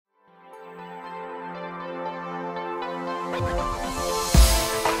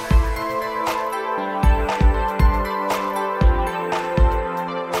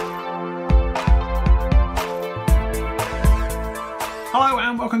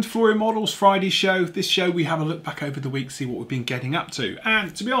and Flory Models Friday show. This show we have a look back over the week, see what we've been getting up to.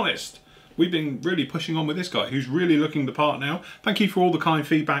 And to be honest, we've been really pushing on with this guy who's really looking the part now. Thank you for all the kind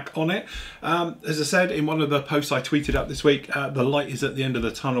feedback on it. As I said in one of the posts I tweeted up this week, the light is at the end of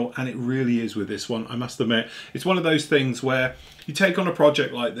the tunnel, and it really is with this one, I must admit. It's one of those things where you take on a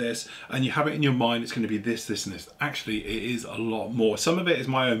project like this and you have it in your mind it's going to be this, this and this. Actually, it is a lot more. Some of it is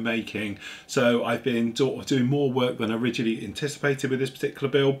my own making, so I've been doing more work than originally anticipated with this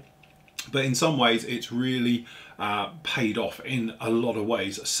particular build. But in some ways it's really paid off in a lot of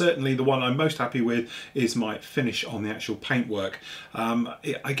ways. Certainly the one I'm most happy with is my finish on the actual paintwork.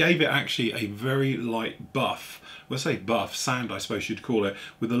 I gave it actually a very light buff. Well, I say buff, sand I suppose you'd call it,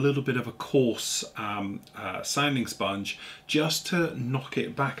 with a little bit of a coarse sanding sponge just to knock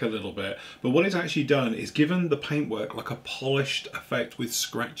it back a little bit. But what it's actually done is given the paintwork like a polished effect with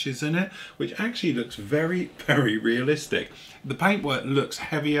scratches in it, which actually looks very, very realistic. The paintwork looks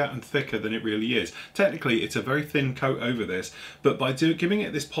heavier and thicker than it really is. Technically it's a very thin coat over this, but by giving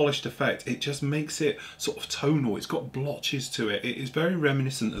it this polished effect, it just makes it sort of tonal. It's got blotches to it. It is very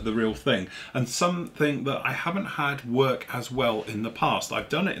reminiscent of the real thing, and something that I haven't had work as well in the past. I've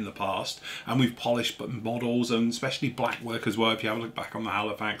done it in the past and we've polished models, and especially black work as well. If you have a look back on the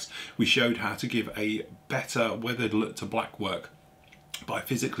Halifax, we showed how to give a better weathered look to black work by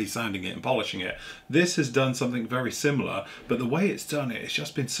physically sanding it and polishing it. This has done something very similar, but the way it's done it, it's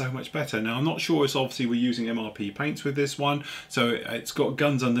just been so much better. Now I'm not sure, it's obviously we're using MRP paints with this one, so it's got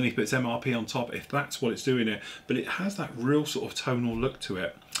guns underneath but it's MRP on top, if that's what it's doing it, but it has that real sort of tonal look to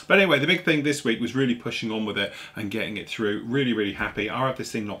it. But anyway, the big thing this week was really pushing on with it and getting it through. Really, really happy. I'll have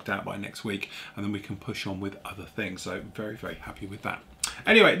this thing knocked out by next week and then we can push on with other things, so very, very happy with that.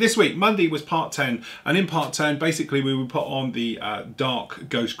 Anyway, this week, Monday was part 10, and in part 10, basically we would put on the dark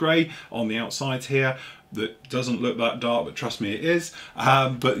ghost grey on the outsides here. That doesn't look that dark, but trust me, it is.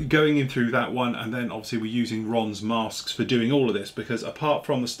 But going in through that one, and then obviously we're using Ron's masks for doing all of this, because apart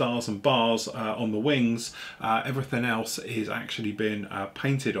from the stars and bars on the wings, everything else is actually been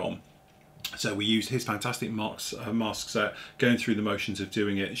painted on. So we used his fantastic mask set, going through the motions of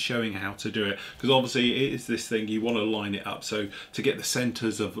doing it, showing how to do it, because obviously it is this thing, you want to line it up, so to get the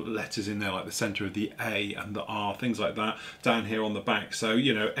centres of letters in there, like the centre of the A and the R, things like that, down here on the back. So,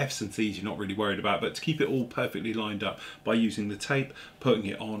 you know, F's and C's you're not really worried about, but to keep it all perfectly lined up by using the tape, putting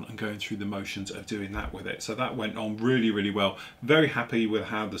it on and going through the motions of doing that with it. So that went on really, really well. Very happy with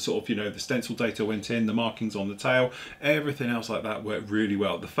how the sort of, you know, the stencil data went in, the markings on the tail, everything else like that worked really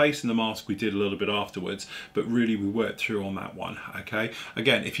well. The face and the mask we did a little bit afterwards, but really we worked through on that one. Okay,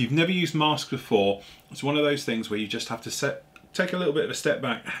 again, if you've never used masks before, it's one of those things where you just have to take a little bit of a step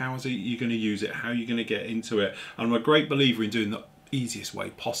back. How is it you're going to use it? How are you going to get into it? And I'm a great believer in doing the easiest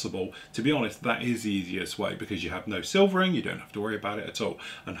way possible. To be honest, that is the easiest way, because you have no silvering, you don't have to worry about it at all.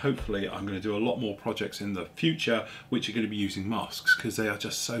 And hopefully I'm going to do a lot more projects in the future which are going to be using masks, because they are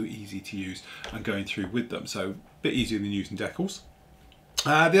just so easy to use and going through with them. So a bit easier than using decals. The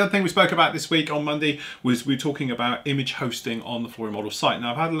other thing we spoke about this week on Monday was we were talking about image hosting on the Flory Model site.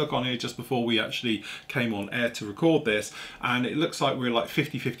 Now I've had a look on here just before we actually came on air to record this, and it looks like we're like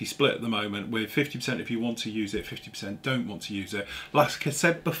 50-50 split at the moment, with 50% if you want to use it, 50% don't want to use it. Like I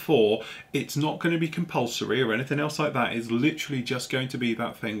said before, it's not going to be compulsory or anything else like that. It's literally just going to be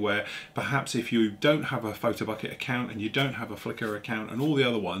that thing where perhaps if you don't have a Photobucket account and you don't have a Flickr account and all the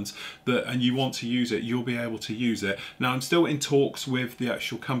other ones, and you want to use it, you'll be able to use it. Now I'm still in talks with the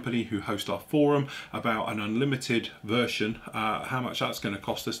actual company who host our forum about an unlimited version, how much that's going to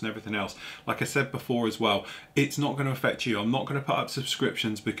cost us and everything else. Like I said before as well, it's not going to affect you. I'm not going to put up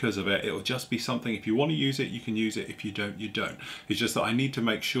subscriptions because of it. It'll just be something, if you want to use it, you can use it. If you don't, you don't. It's just that I need to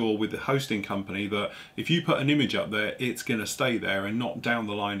make sure with the hosting company that if you put an image up there, it's going to stay there and not down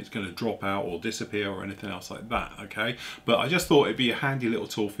the line it's going to drop out or disappear or anything else like that. Okay, but I just thought it'd be a handy little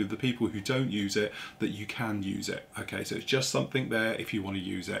tool for the people who don't use it, that you can use it. Okay, so it's just something there if you want to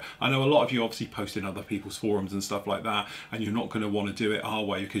use it. I know a lot of you obviously post in other people's forums and stuff like that, and you're not going to want to do it our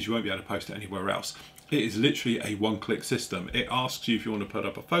way because you won't be able to post it anywhere else. It is literally a one-click system. It asks you if you want to put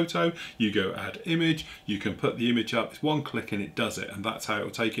up a photo, you go add image, you can put the image up, it's one click and it does it, and that's how it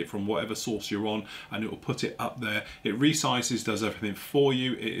will take it from whatever source you're on and it will put it up there. It resizes, does everything for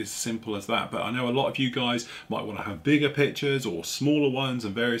you. It is simple as that. But I know a lot of you guys might want to have bigger pictures or smaller ones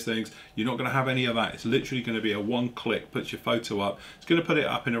and various things. You're not going to have any of that. It's literally going to be a one click, puts your photo up. It's going to put it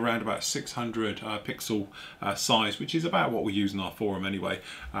up in around about 600 pixel size, which is about what we use in our forum anyway,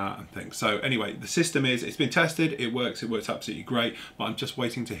 and things. So anyway, the system is, it's been tested, it works absolutely great, but I'm just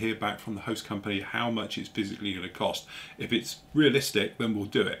waiting to hear back from the host company how much it's physically going to cost. If it's realistic, then we'll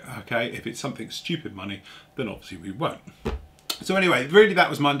do it. Okay, if it's something stupid money, then obviously we won't. So anyway, really that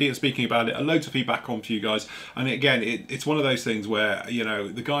was Monday, and speaking about it, loads of feedback on for you guys. And again, it's one of those things where, you know,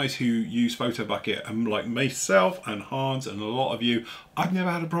 the guys who use PhotoBucket, and like myself and Hans and a lot of you, I've never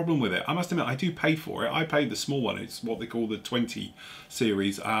had a problem with it. I must admit, I do pay for it. I paid the small one. It's what they call the 20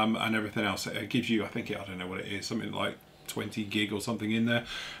 series, and everything else. It gives you, I think, I don't know what it is, something like 20 gig or something in there.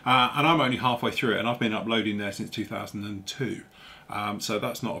 And I'm only halfway through it, and I've been uploading there since 2002. So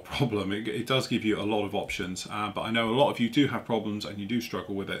that's not a problem. It does give you a lot of options, but I know a lot of you do have problems and you do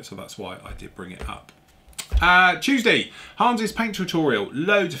struggle with it, so that's why I did bring it up. Tuesday, Hans's paint tutorial.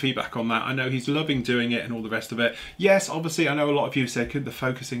 Loads of feedback on that. I know he's loving doing it and all the rest of it. Yes, obviously, I know a lot of you said the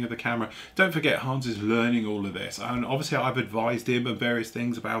focusing of the camera. Don't forget, Hans is learning all of this, and obviously I've advised him of various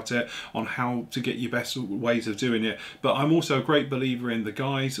things about it, on how to get your best ways of doing it. But I'm also a great believer in the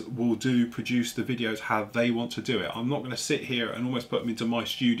guys will produce the videos how they want to do it. I'm not going to sit here and almost put them into my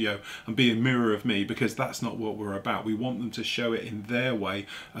studio and be a mirror of me, because that's not what we're about. We want them to show it in their way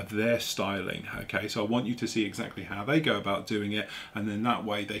of their styling. Okay, so I want you to see exactly how they go about doing it, and then that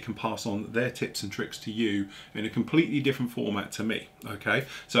way they can pass on their tips and tricks to you in a completely different format to me. Okay,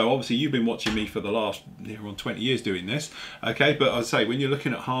 so obviously you've been watching me for the last near on 20 years doing this. Okay, but I'd say when you're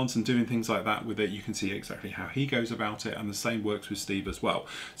looking at Hans and doing things like that with it, you can see exactly how he goes about it, and the same works with Steve as well.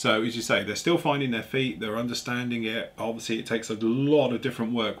 So as you say, they're still finding their feet, they're understanding it. Obviously it takes a lot of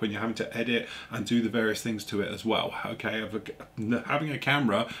different work when you're having to edit and do the various things to it as well. Okay, having a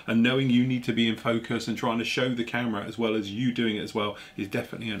camera and knowing you need to be in focus and trying to show the camera as well as you doing it as well is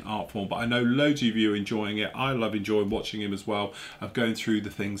definitely an art form. But I know loads of you are enjoying it. I love enjoying watching him as well, of going through the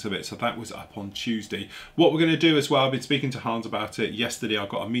things of it. So that was up on Tuesday. What we're going to do as well, I've been speaking to Hans about it yesterday. I've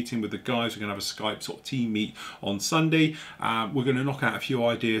got a meeting with the guys. We're going to have a Skype sort of team meet on Sunday. We're going to knock out a few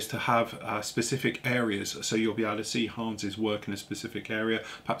ideas to have specific areas, so you'll be able to see Hans's work in a specific area,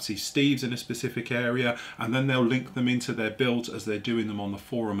 perhaps see Steve's in a specific area, and then they'll link them into their builds as they're doing them on the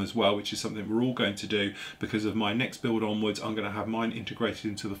forum as well, which is something we're all going to do. Because of my next build onwards, I'm going to have mine integrated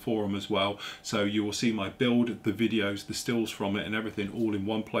into the forum as well, so you will see my build, the videos, the stills from it and everything all in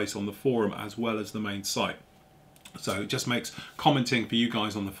one place on the forum as well as the main site. So it just makes commenting for you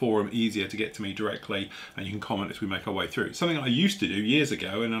guys on the forum easier to get to me directly, and you can comment as we make our way through. It's something I used to do years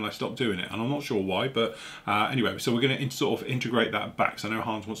ago, and then I stopped doing it, and I'm not sure why, but anyway, so we're going to sort of integrate that back. So I know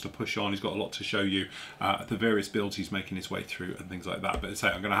Hans wants to push on. He's got a lot to show you, the various builds he's making his way through and things like that. But say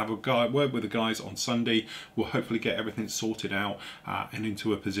I'm going to have a word with the guys on Sunday. We'll hopefully get everything sorted out and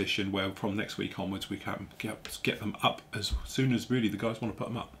into a position where from next week onwards we can get them up as soon as really the guys want to put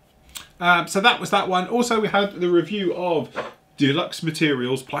them up. So that was that one. Also, we had the review of Deluxe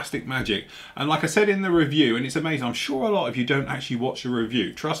Materials Plastic Magic, and like I said in the review, and it's amazing, I'm sure a lot of you don't actually watch the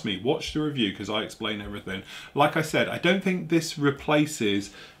review. Trust me, watch the review because I explain everything. Like I said, I don't think this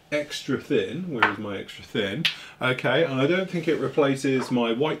replaces extra thin. Where is my extra thin? Okay, and I don't think it replaces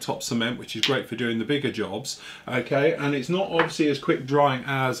my white top cement, which is great for doing the bigger jobs. Okay, and it's not obviously as quick drying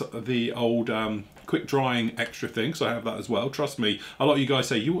as the old quick drying extra thing, so I have that as well. Trust me, a lot of you guys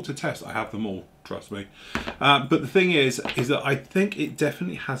say you ought to test. I have them all, trust me. But the thing is that I think it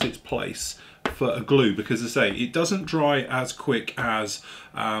definitely has its place for a glue, because as I say, it doesn't dry as quick as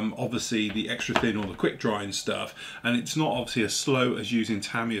obviously the extra thin or the quick drying stuff, and it's not obviously as slow as using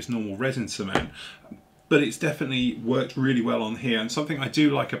Tamiya's normal resin cement, but it's definitely worked really well on here. And something I do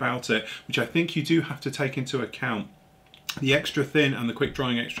like about it, which I think you do have to take into account, the extra thin and the quick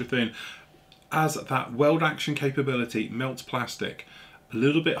drying extra thin, as that weld action capability melts plastic, a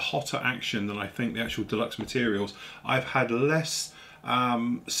little bit hotter action than I think the actual Deluxe Materials. I've had less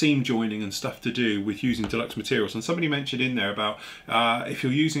seam joining and stuff to do with using Deluxe Materials, and somebody mentioned in there about if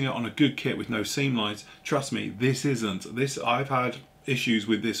you're using it on a good kit with no seam lines. Trust me, this isn't. I've had issues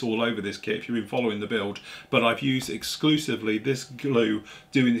with this all over this kit if you've been following the build, but I've used exclusively this glue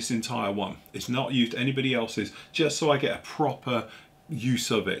doing this entire one. It's not used anybody else's, just so I get a proper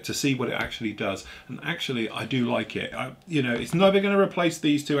use of it to see what it actually does. And actually I do like it. You know, it's never going to replace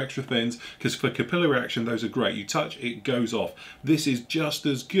these two extra thins, because for capillary action those are great. You touch, it goes off. This is just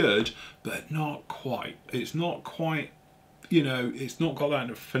as good, but not quite. It's not quite, you know, it's not got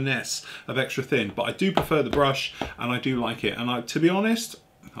that finesse of extra thin, but I do prefer the brush and I do like it. And to be honest,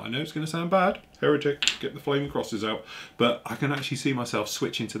 I know it's going to sound bad, heretic, get the flaming crosses out, but I can actually see myself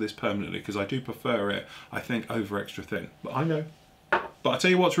switching to this permanently, because I do prefer it, I think, over extra thin. But I know. But I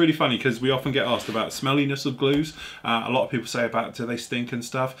tell you what's really funny, because we often get asked about smelliness of glues. A lot of people say about, do they stink and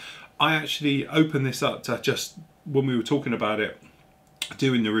stuff. I actually opened this up to just, when we were talking about it,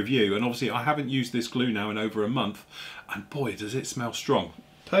 doing the review, and obviously I haven't used this glue now in over a month, and boy does it smell strong.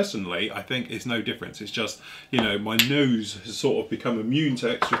 personally, I think it's no difference. It's just, you know, my nose has sort of become immune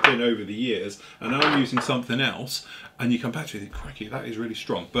to extra thin over the years, and now I'm using something else, and you come back to it and think, crikey, that is really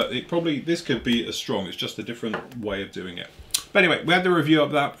strong. But it probably, this could be as strong, it's just a different way of doing it. But anyway, we had the review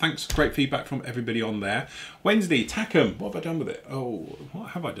of that. Thanks, great feedback from everybody on there. Wednesday, Tackham. What have I done with it? Oh,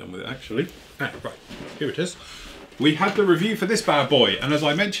 what have I done with it actually? Ah, right, here it is. We had the review for this bad boy, and as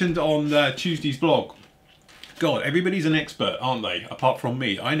I mentioned on Tuesday's blog, God, everybody's an expert, aren't they? Apart from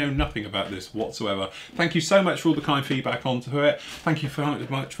me. I know nothing about this whatsoever. Thank you so much for all the kind feedback onto it. Thank you so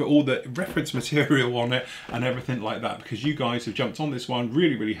much for all the reference material on it and everything like that, because you guys have jumped on this one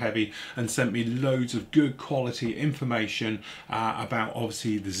really, really heavy and sent me loads of good quality information about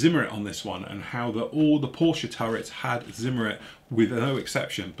obviously the Zimmerit on this one, and how all the Porsche turrets had Zimmerit with no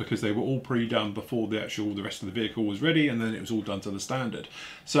exception, because they were all pre-done before the rest of the vehicle was ready, and then it was all done to the standard.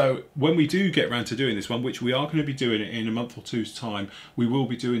 So when we do get around to doing this one, which we are going to be doing it in a month or two's time, we will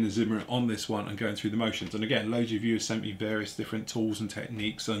be doing the Zimmerit on this one and going through the motions. And again, loads of you have sent me various different tools and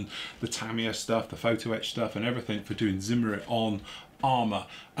techniques, and the Tamiya stuff, the photo etch stuff and everything for doing Zimmerit on armour.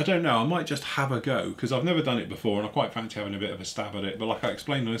 I don't know, I might just have a go, because I've never done it before and I quite fancy having a bit of a stab at it. But like I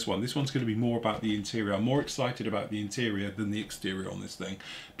explained on this one's going to be more about the interior. I'm more excited about the interior than the exterior on this thing,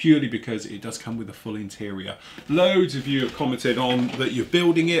 purely because it does come with a full interior. Loads of you have commented on that you're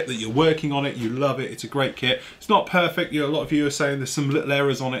building it, that you're working on it, you love it, it's a great kit. It's not perfect, you know, a lot of you are saying there's some little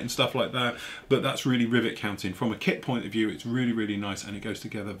errors on it and stuff like that, but that's really rivet counting. From a kit point of view, it's really, really nice, and it goes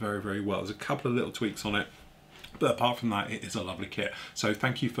together very, very well. There's a couple of little tweaks on it, but apart from that, it is a lovely kit. So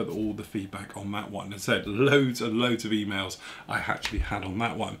thank you for all the feedback on that one. As I said, loads and loads of emails I actually had on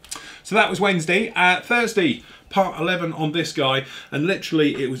that one. So that was Wednesday. Thursday, part 11 on this guy, and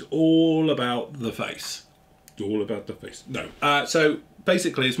literally it was all about the face. All about the face. No. So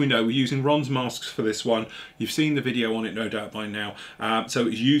basically, as we know, we're using Ron's masks for this one. You've seen the video on it, no doubt, by now. So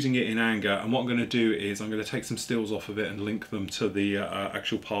it's using it in anger, and what I'm going to do is I'm going to take some stills off of it and link them to the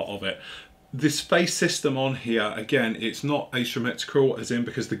actual part of it. This face system on here, again, it's not asymmetrical, as in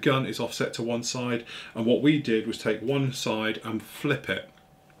because the gun is offset to one side, and what we did was take one side and flip it.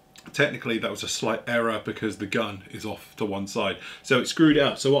 Technically that was a slight error because the gun is off to one side, so it screwed it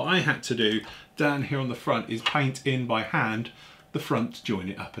up. So what I had to do down here on the front is paint in by hand the front, join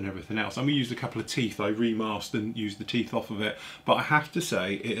it up and everything else. And we used a couple of teeth. I remasked and used the teeth off of it, but I have to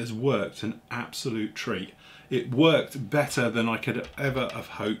say it has worked an absolute treat. It worked better than I could ever have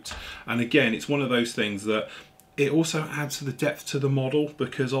hoped. And again, it's one of those things that it also adds to the depth to the model,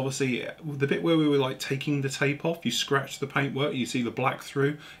 because obviously the bit where we were like taking the tape off, you scratch the paintwork, you see the black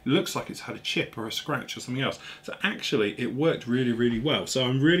through, it looks like it's had a chip or a scratch or something else. So actually it worked really, really well. So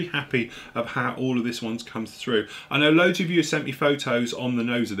I'm really happy of how all of this one's comes through. I know loads of you have sent me photos on the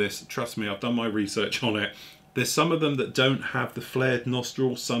nose of this. Trust me, I've done my research on it. There's some of them that don't have the flared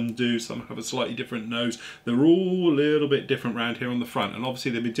nostril, some do, some have a slightly different nose. They're all a little bit different around here on the front, and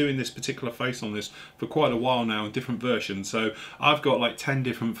obviously they've been doing this particular face on this for quite a while now in different versions. So I've got like 10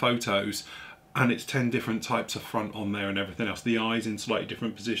 different photos, and it's 10 different types of front on there and everything else. The eyes in slightly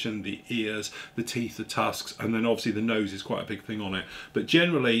different position, the ears, the teeth, the tusks, and then obviously the nose is quite a big thing on it. But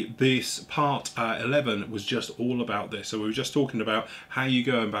generally this part 11 was just all about this. So we were just talking about how you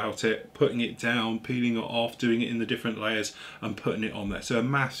go about it, putting it down, peeling it off, doing it in the different layers and putting it on there. So a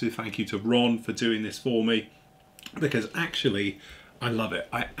massive thank you to Ron for doing this for me, because actually I love it.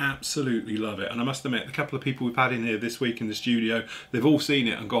 I absolutely love it. And I must admit, the couple of people we've had in here this week in the studio, they've all seen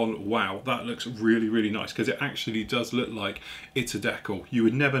it and gone, wow, that looks really, really nice, because it actually does look like it's a decal. You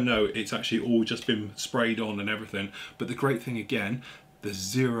would never know it's actually all just been sprayed on and everything. But the great thing again, there's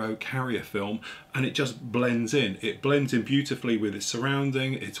zero carrier film, and it just blends in. It blends in beautifully with its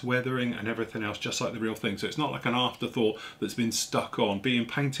surrounding, its weathering and everything else, just like the real thing. So it's not like an afterthought that's been stuck on, being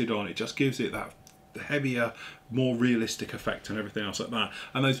painted on. It just gives it that heavier, more realistic effect and everything else like that.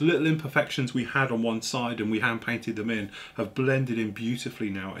 And those little imperfections we had on one side and we hand painted them in have blended in beautifully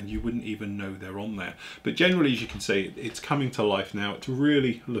now, and you wouldn't even know they're on there. But generally, as you can see, it's coming to life now. It's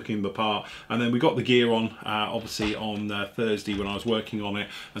really looking the part. And then we got the gear on obviously on Thursday when I was working on it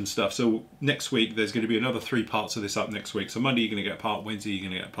and stuff. So next week there's going to be another 3 parts of this up next week. So Monday you're going to get a part, Wednesday you're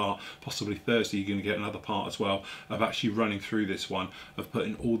going to get a part, possibly Thursday you're going to get another part as well, of actually running through this one, of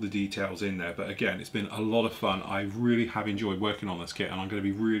putting all the details in there. But again, it's been a lot of fun. I really have enjoyed working on this kit, and I'm going to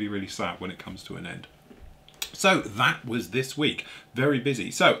be really, really sad when it comes to an end. So that was this week. Very busy.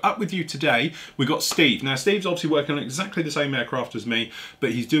 So up with you today, we got Steve. Now Steve's obviously working on exactly the same aircraft as me,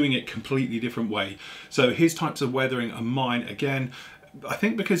 but he's doing it completely different way. So his types of weathering and mine, again, I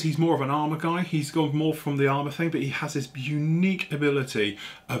think because he's more of an armour guy, he's gone more from the armour thing, but he has this unique ability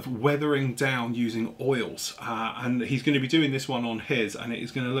of weathering down using oils. And he's going to be doing this one on his, and it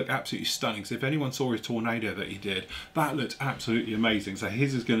is going to look absolutely stunning. So if anyone saw his tornado that he did, that looked absolutely amazing. So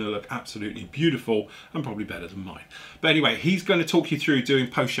his is going to look absolutely beautiful and probably better than mine. But anyway, he's going to talk you through doing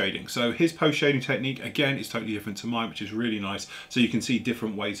post shading. So his post shading technique, again, is totally different to mine, which is really nice. So you can see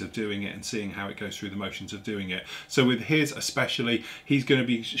different ways of doing it and seeing how it goes through the motions of doing it. So with his especially, he's going to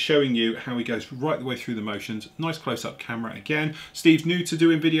be showing you how he goes right the way through the motions. Nice close-up camera again. Steve's new to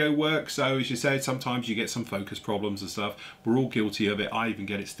doing video work, so as you said, sometimes you get some focus problems and stuff. We're all guilty of it. I even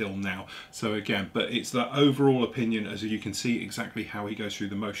get it still now. So again, but it's the overall opinion, as you can see exactly how he goes through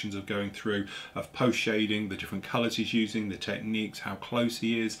the motions of going through, of post shading, the different colors he's using, the techniques, how close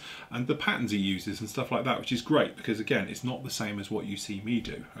he is, and the patterns he uses and stuff like that, which is great because again, it's not the same as what you see me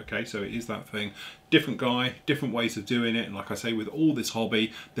do. Okay, so it is that thing. Different guy, different ways of doing it, and like I say, with all this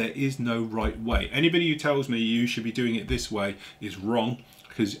hobby, there is no right way. Anybody who tells me you should be doing it this way is wrong,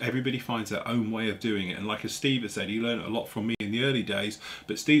 because everybody finds their own way of doing it. And like as Steve has said, he learned a lot from me in the early days,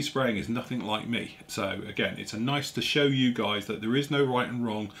 but Steve spraying is nothing like me. So again, it's nice to show you guys that there is no right and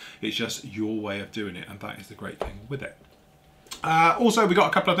wrong, it's just your way of doing it, and that is the great thing with it. Also, we've got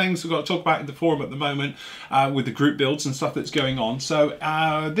a couple of things we've got to talk about in the forum at the moment with the group builds and stuff that's going on. So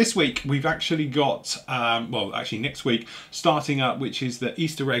this week we've actually got, well actually next week, starting up, which is the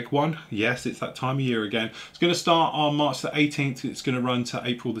Easter egg one. Yes, it's that time of year again. It's going to start on March the 18th. It's going to run to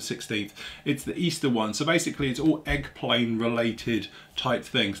April the 16th. It's the Easter one. So basically it's all egg plane related type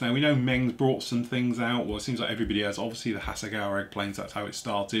things. Now we know Meng's brought some things out, well it seems like everybody has. Obviously the Hasegawa egg planes, that's how it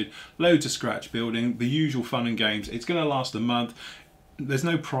started. Loads of scratch building, the usual fun and games. It's going to last a month. There's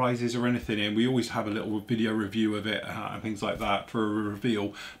no prizes or anything in. We always have a little video review of it and things like that for a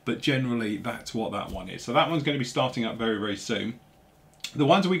reveal, but generally that's what that one is. So that one's going to be starting up very, very soon. The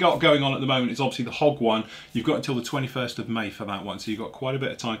ones we got going on at the moment is obviously the hog one. You've got until the 21st of May for that one, so you've got quite a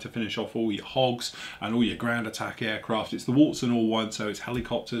bit of time to finish off all your hogs and all your ground attack aircraft. It's the warts and all one, so it's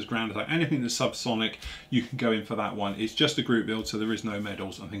helicopters, ground attack, anything that's subsonic, you can go in for that one. It's just a group build, so there is no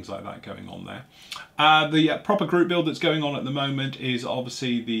medals and things like that going on there. The proper group build that's going on at the moment is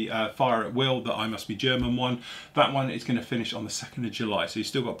obviously the Fire at Will, the I Must Be German one. That one is going to finish on the 2nd of July, so you've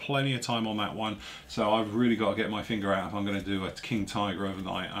still got plenty of time on that one. So I've really got to get my finger out if I'm going to do a King Tiger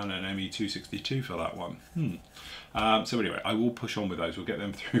overnight and an ME262 for that one. So anyway, I will push on with those. We'll get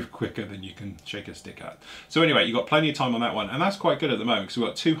them through quicker than you can shake a stick at. So anyway, you've got plenty of time on that one, and that's quite good at the moment because we've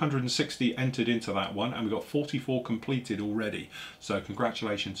got 260 entered into that one, and we've got 44 completed already. So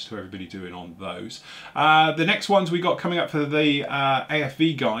congratulations to everybody doing on those. The next ones we got coming up for the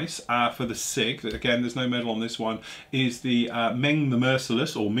AFV guys for the SIG, again there's no medal on this one, is the Meng the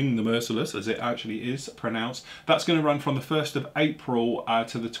Merciless, or Ming the Merciless as it actually is pronounced. That's going to run from the 1st of April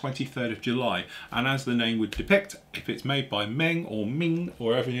to the 23rd of July, and as the name would depict, if it's made by Meng or Ming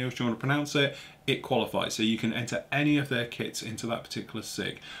or however else you want to pronounce it, it qualifies. So you can enter any of their kits into that particular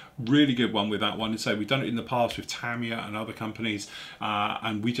SIG. Really good one with that one. And so we've done it in the past with Tamiya and other companies,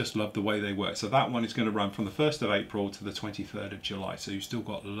 and we just love the way they work. So that one is going to run from the 1st of April to the 23rd of July. So you've still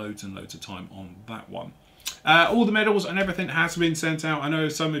got loads and loads of time on that one. All the medals and everything has been sent out. I know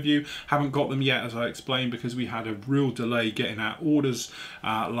some of you haven't got them yet, as I explained, because we had a real delay getting our orders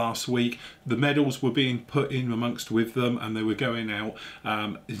last week. The medals were being put in amongst with them, and they were going out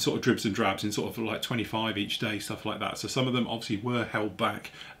in sort of dribs and drabs, in sort of like 25 each day, stuff like that. So some of them obviously were held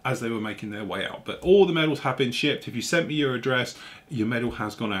back as they were making their way out. But all the medals have been shipped. If you sent me your address, your medal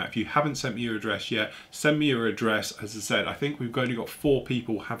has gone out. If you haven't sent me your address yet, send me your address. As I said, I think we've only got 4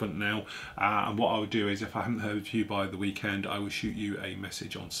 people haven't now. And what I would do is, if I haven't heard of you by the weekend, I will shoot you a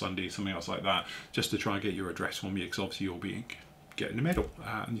message on Sunday, something else like that, just to try and get your address from you, because obviously you'll be getting a medal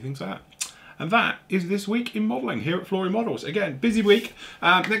and things like that. And that is this week in modelling here at Flory Models. Again, busy week.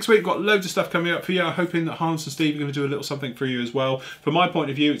 Next week, we've got loads of stuff coming up for you. I'm hoping that Hans and Steve are going to do a little something for you as well. From my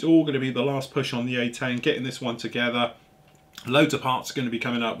point of view, it's all going to be the last push on the A10, getting this one together. Loads of parts are going to be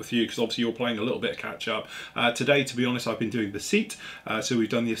coming up with you because obviously you're playing a little bit of catch up. Today, to be honest, I've been doing the seat. So we've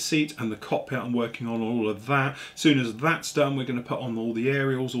done the seat and the cockpit. I'm working on all of that. As soon as that's done, we're going to put on all the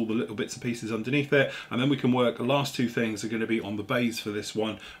aerials, all the little bits and pieces underneath it. And then we can work. The last 2 things are going to be on the bays for this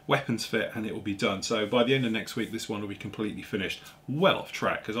one, weapons fit, and it will be done. So by the end of next week, this one will be completely finished. Well off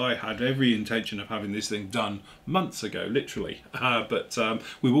track, because I had every intention of having this thing done months ago, literally. But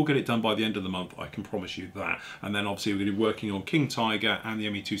we will get it done by the end of the month, I can promise you that. And then obviously we're going to be working working on King Tiger and the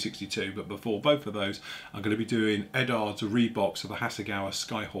ME262, but before both of those I'm going to be doing Edard's rebox of the Hasegawa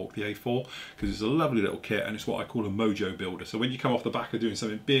Skyhawk, the A4, because it's a lovely little kit and it's what I call a mojo builder. So when you come off the back of doing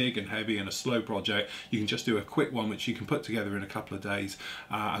something big and heavy and a slow project, you can just do a quick one which you can put together in a couple of days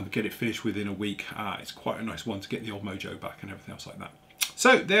and get it finished within a week. It's quite a nice one to get the old mojo back and everything else like that.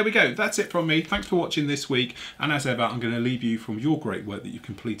 So there we go, that's it from me. Thanks for watching this week, and as ever I'm going to leave you from your great work that you've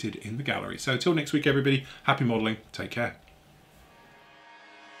completed in the gallery. So till next week everybody, happy modelling, take care.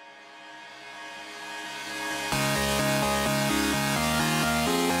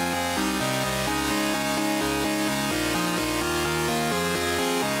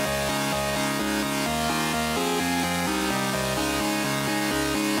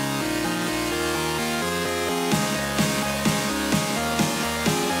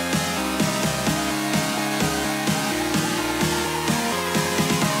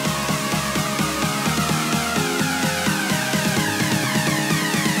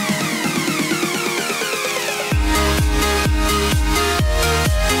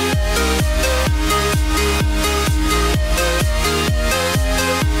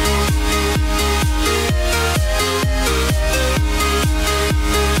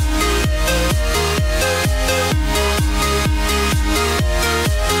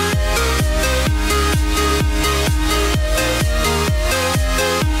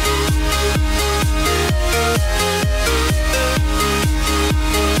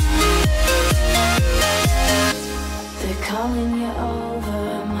 Calling you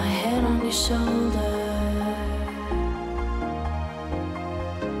over, my head on your shoulder.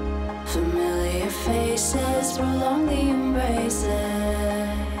 Familiar faces prolong the embraces.